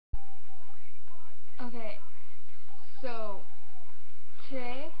Okay, so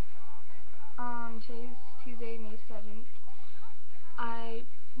today, today's Tuesday, May 7th, I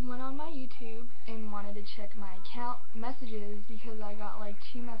went on my YouTube and wanted to check my account messages because I got like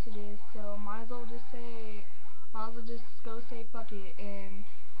 2 messages, so might as well just go say fuck it and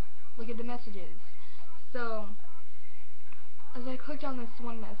look at the messages. So, as I clicked on this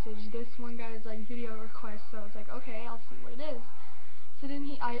one message, this one guy's like video request, so I was like, okay, I'll see what it is. So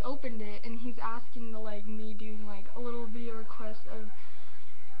then I opened it and he's asking to like me doing like a little video request of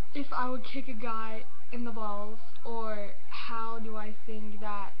if I would kick a guy in the balls, or how do I think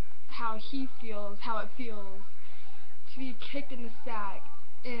that how it feels to be kicked in the sack,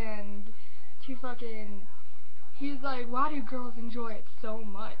 and to fucking he's like, why do girls enjoy it so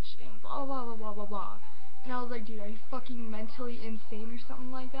much, and blah blah blah blah blah blah. And I was like, dude, are you fucking mentally insane or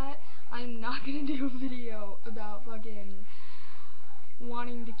something like that? I'm not gonna do a video about fucking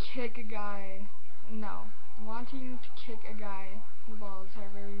wanting to kick a guy. No. Wanting to kick a guy in the balls,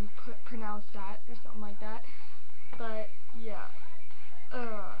 however you pronounce that, or something like that. But, yeah.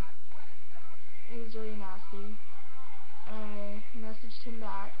 It was really nasty. I messaged him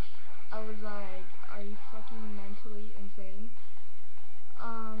back. I was like, are you fucking mentally insane?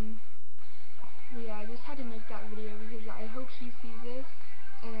 Yeah, I just had to make that video because I hope he sees this,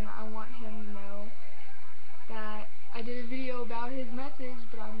 and I want him to know that I did a video about his message,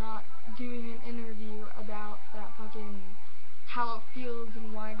 but I'm not doing an interview about that fucking how it feels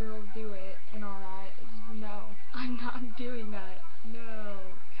and why girls do it and all that. No, I'm not doing that. No.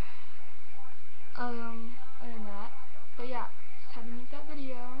 Other than that, but yeah, just had to make that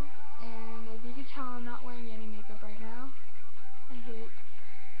video, and as you can tell, I'm not wearing any makeup right now. I hate.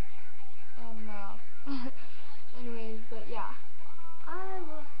 Anyways, but yeah, I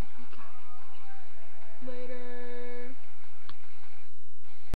will see you guys later.